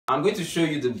I'm going to show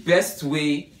you the best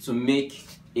way to make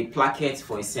a placket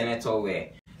for a senator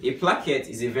wear. A placket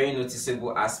is a very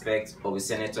noticeable aspect of a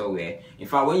senator wear. In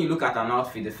fact, when you look at an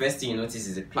outfit, the first thing you notice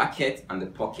is the placket and the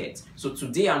pocket. So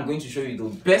today I'm going to show you the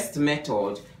best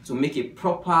method to make a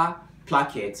proper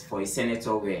placket for a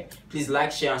senator wear. Please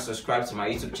like, share and subscribe to my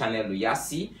YouTube channel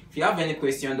Luyasi. If you have any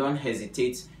question, don't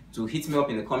hesitate to hit me up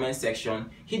in the comment section.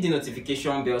 Hit the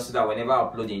notification bell so that whenever I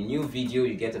upload a new video,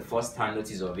 you get a first-hand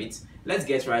notice of it. Let's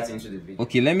get right into the video.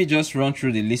 Okay, let me just run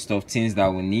through the list of things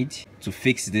that we need to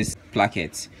fix this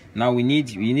placket. Now you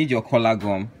need your color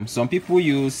gum. Some people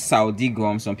use Saudi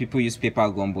gum, some people use paper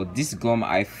gum, but this gum,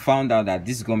 I found out that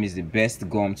this gum is the best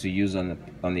gum to use on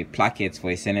a placket for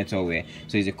a senator wear.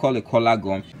 So it's called a color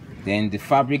gum. Then the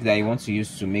fabric that you want to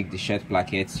use to make the shirt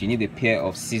plackets, you need a pair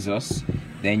of scissors.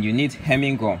 Then you need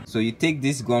hemming gum. So you take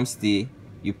this gum stay,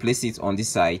 you place it on this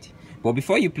side. But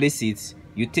before you place it,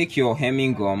 you take your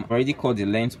hemming gum, already cut the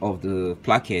length of the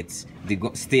placket, the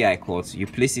stay I cut, you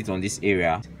place it on this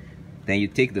area. Then you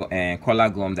take the collar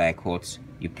gum that I cut,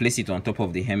 you place it on top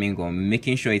of the hemming gum,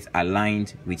 making sure it's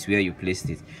aligned with where you placed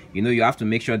it. You know, you have to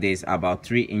make sure there's about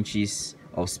 3 inches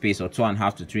of space, or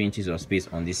 2.5 to 3 inches of space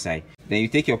on this side. Then you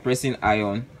take your pressing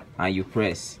iron and you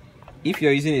press. If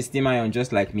you're using a steam iron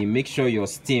just like me, make sure your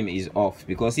steam is off,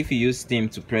 because if you use steam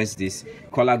to press this,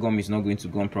 collar gum is not going to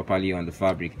gum properly on the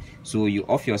fabric. So you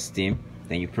off your steam,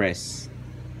 then you press.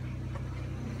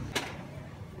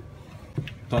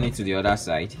 Turn it to the other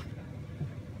side,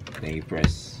 then you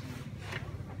press.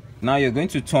 Now you're going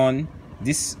to turn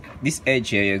this edge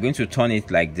here, you're going to turn it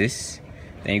like this.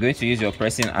 Then you're going to use your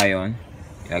pressing iron,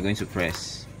 you're going to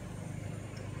press.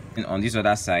 And on this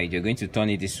other side, you're going to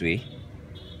turn it this way.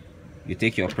 You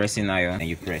take your pressing iron and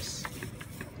you press.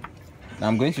 Now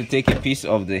I'm going to take a piece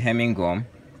of the hemming gum.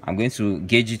 I'm going to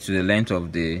gauge it to the length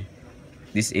of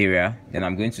this area. Then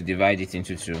I'm going to divide it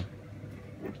into 2.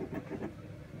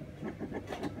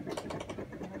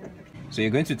 So you're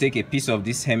going to take a piece of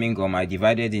this hemming gum. I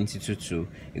divided it into 2.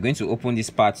 You're going to open this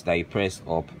part that you pressed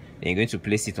up. Then you're going to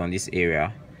place it on this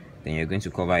area. Then you're going to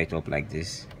cover it up like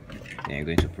this. Then you're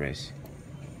going to press.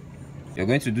 You're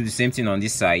going to do the same thing on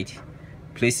this side.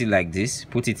 Place it like this,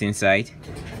 put it inside,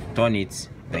 turn it,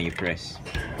 then you press.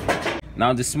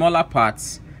 Now the smaller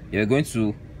parts, you're going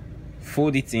to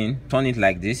fold it in, turn it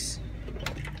like this.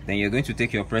 Then you're going to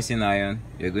take your pressing iron,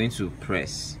 you're going to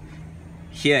press.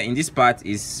 Here in this part,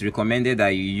 is recommended that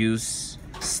you use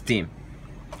steam.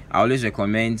 I always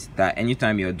recommend that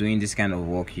anytime you're doing this kind of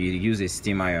work, you use a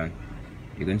steam iron.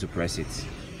 You're going to press it.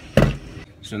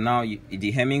 So now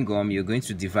the hemming gum, you're going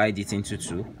to divide it into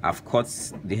 2. I've cut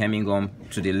the hemming gum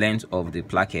to the length of the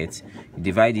placket. You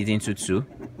divide it into 2.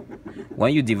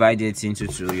 When you divide it into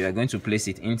 2, you are going to place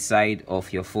it inside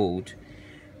of your fold.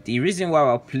 The reason why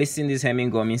we're placing this hemming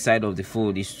gum inside of the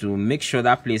fold is to make sure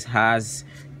that place has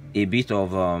a bit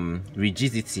of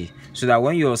rigidity, so that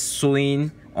when you're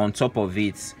sewing on top of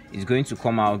it, it's going to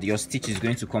come out, your stitch is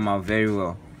going to come out very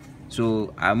well.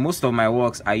 So most of my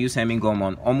works, I use hemming gum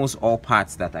on almost all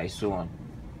parts that I sew on.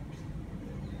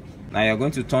 Now you're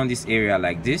going to turn this area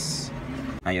like this,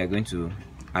 and you're going to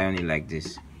iron it like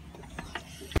this.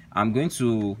 I'm going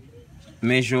to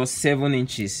measure 7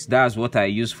 inches. That's what I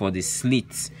use for the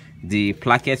slit, the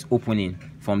placket opening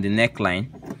from the neckline.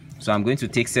 So I'm going to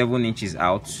take 7 inches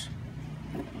out.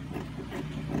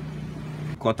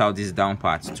 Cut out this down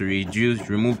part to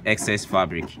remove excess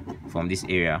fabric from this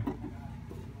area.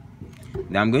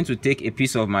 Then I'm going to take a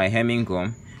piece of my hemming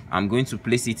gum. I'm going to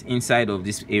place it inside of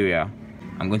this area.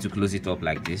 I'm going to close it up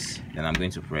like this. Then I'm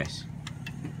going to press.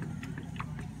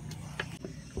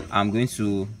 I'm going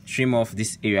to trim off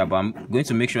this area, but I'm going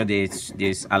to make sure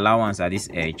there's allowance at this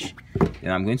edge.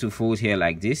 Then I'm going to fold here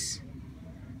like this.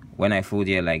 When I fold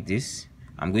here like this,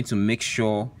 I'm going to make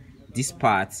sure this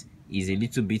part is a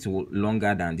little bit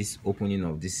longer than this opening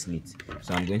of this slit.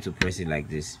 So I'm going to press it like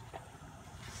this.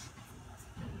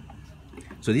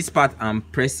 So this part I'm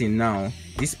pressing now,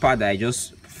 this part that I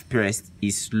just pressed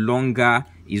is longer,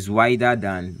 is wider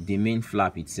than the main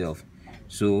flap itself.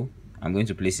 So I'm going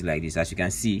to place it like this. As you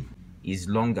can see, it's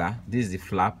longer. This is the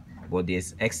flap, but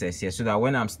there's excess here, so that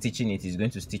when I'm stitching it, it's going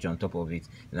to stitch on top of it.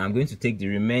 And I'm going to take the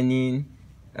remaining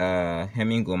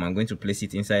hemming gum, I'm going to place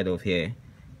it inside of here.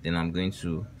 Then I'm going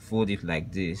to fold it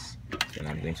like this. Then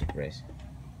I'm going to press.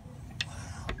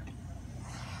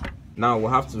 Now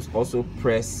we'll have to also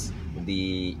press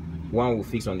the one we'll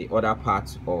fix on the other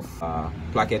part of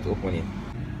placket opening.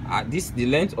 The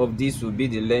length of this will be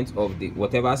the length of the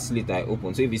whatever slit I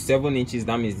open. So if it's 7 inches,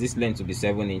 that means this length will be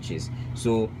 7 inches.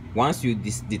 So once you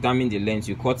determine the length,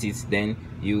 you cut it, then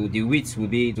the width will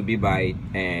be to be by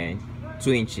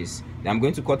 2 inches. Then I'm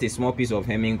going to cut a small piece of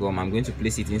hemming gum. I'm going to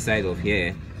place it inside of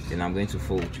here. Then I'm going to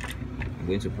fold. I'm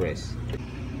going to press.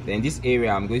 Then this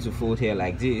area I'm going to fold here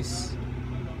like this.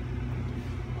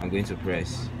 I'm going to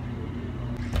press.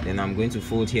 Then I'm going to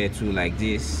fold here too like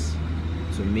this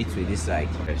to meet with this side.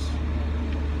 Press.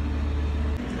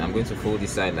 I'm going to fold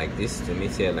this side like this to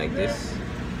meet here like this.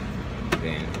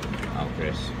 Then I'll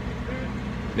press.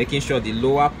 Making sure the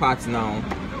lower part now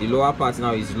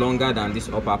is longer than this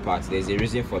upper part. There's a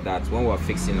reason for that. When we're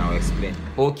fixing, I'll explain.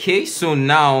 Okay, so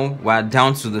now we're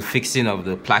down to the fixing of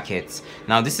the plackets.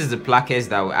 Now this is the plackets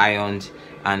that we ironed,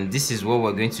 and this is what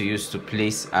we're going to use to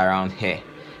place around here,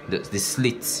 the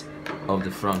slit of the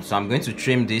front. So I'm going to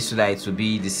trim this so that it will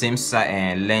be the same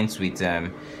length with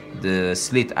the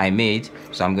slit I made.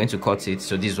 So I'm going to cut it.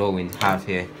 So this is what we have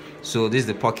here. So this is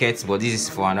the pocket, but this is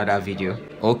for another video.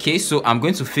 Okay, so I'm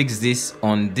going to fix this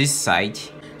on this side.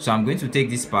 So I'm going to take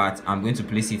this part, I'm going to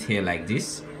place it here like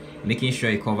this, making sure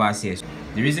it covers here.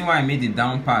 The reason why I made the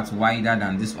down part wider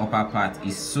than this upper part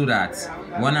is so that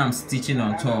when I'm stitching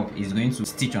on top, it's going to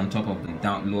stitch on top of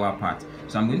the lower part.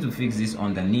 So I'm going to fix this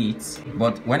underneath,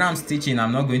 but when I'm stitching,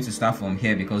 I'm not going to start from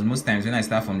here, because most times when I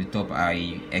start from the top,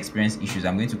 I experience issues.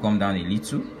 I'm going to come down a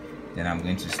little, then I'm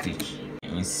going to stitch.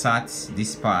 Insert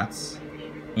this part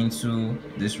into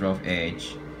this rough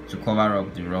edge to cover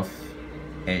up the rough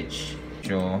edge.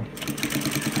 Sure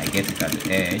I get it at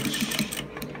the edge.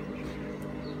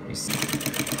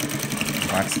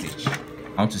 Back stitch.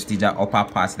 I want to stitch that upper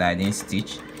part that I didn't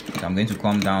stitch, so I'm going to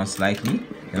come down slightly,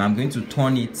 and I'm going to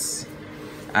turn it.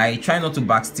 I try not to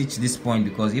back stitch this point,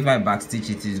 because if I back stitch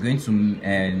it, is going to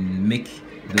make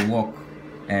the work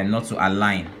not to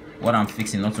align. What I'm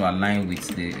fixing not to align with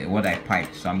what I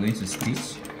piped. So I'm going to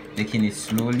stitch, taking it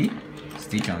slowly,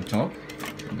 stitch on top.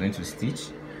 I'm going to stitch,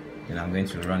 then I'm going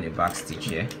to run a back stitch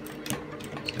here,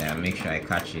 so I make sure I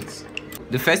catch it.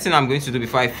 The first thing I'm going to do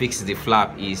before I fix the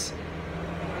flap is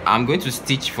I'm going to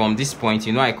stitch from this point.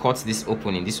 You know, I cut this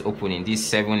opening, this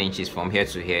 7 inches from here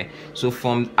to here. So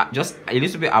from just a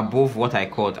little bit above what I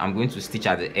cut, I'm going to stitch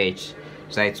at the edge,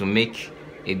 so to make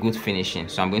a good finishing.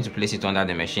 So I'm going to place it under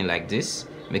the machine like this,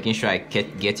 making sure I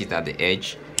get it at the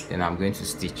edge. Then I'm going to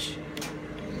stitch,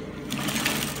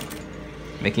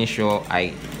 making sure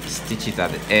I stitch it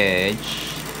at the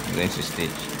edge. I'm going to stitch,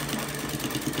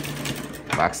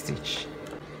 back stitch.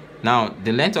 Now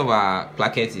the length of our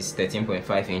placket is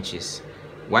 13.5 inches,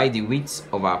 while the width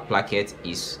of our placket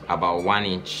is about 1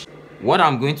 inch. What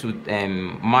I'm going to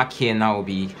mark here now will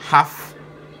be half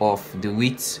of the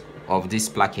width of this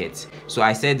placket. So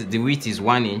I said the width is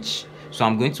 1 inch, so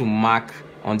I'm going to mark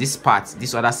on this part,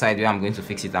 this other side where I'm going to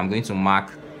fix it, I'm going to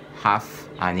mark half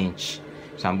an inch.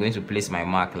 So I'm going to place my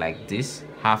mark like this,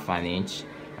 half an inch.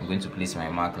 I'm going to place my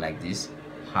mark like this,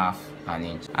 half an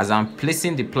inch. As I'm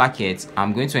placing the placket,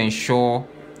 I'm going to ensure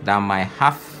that my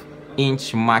half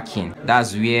inch marking,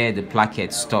 that's where the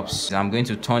placket stops. So I'm going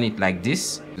to turn it like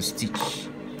this to stitch.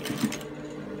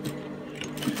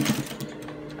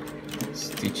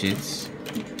 Stitch it,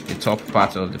 the top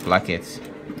part of the placket.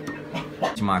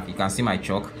 Mark, you can see my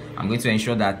chalk. I'm going to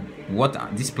ensure that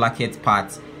this placket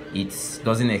part, it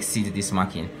doesn't exceed this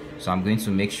marking. So I'm going to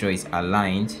make sure it's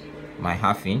aligned, my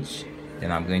half inch.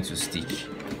 Then I'm going to stitch.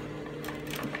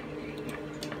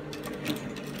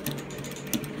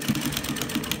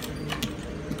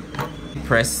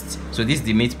 Pressed. So this is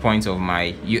the midpoint of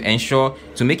my. You ensure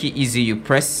to make it easy, you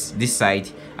press this side,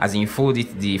 as in you fold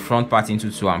it, the front part into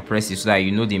two, and press it so that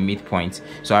you know the midpoint.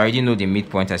 So I already know the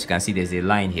midpoint. As you can see, there's a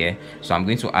line here. So I'm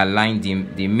going to align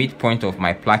the midpoint of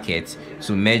my placket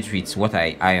to merge with what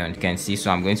I ironed. You can see. So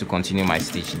I'm going to continue my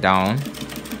stitch down.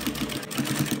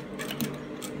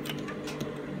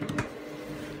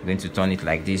 I'm going to turn it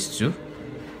like this too,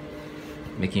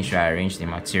 making sure I arrange the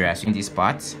materials in this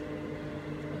part.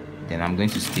 Then I'm going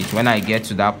to stitch. When I get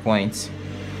to that point,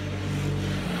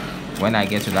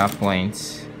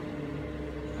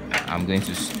 I'm going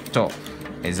to stop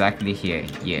exactly here.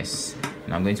 Yes.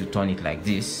 And I'm going to turn it like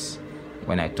this.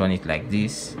 When I turn it like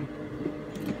this,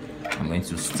 I'm going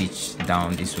to stitch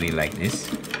down this way like this.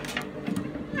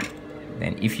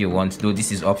 Then if you want, though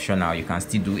this is optional, you can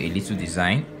still do a little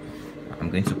design. I'm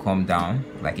going to come down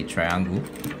like a triangle,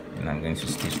 and I'm going to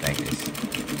stitch like this.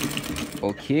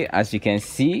 Okay, as you can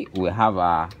see, we have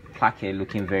our placket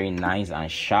looking very nice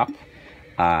and sharp.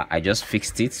 I just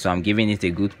fixed it, so I'm giving it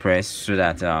a good press so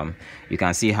that you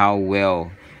can see how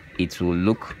well it will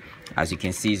look. As you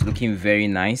can see, it's looking very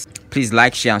nice. Please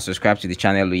like, share and subscribe to the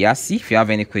channel Luyasi. If you have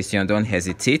any question, don't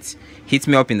hesitate, hit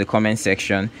me up in the comment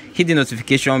section. Hit the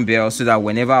notification bell so that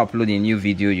whenever I upload a new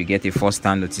video, you get a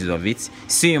first-hand notice of it.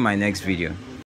 See you in my next video.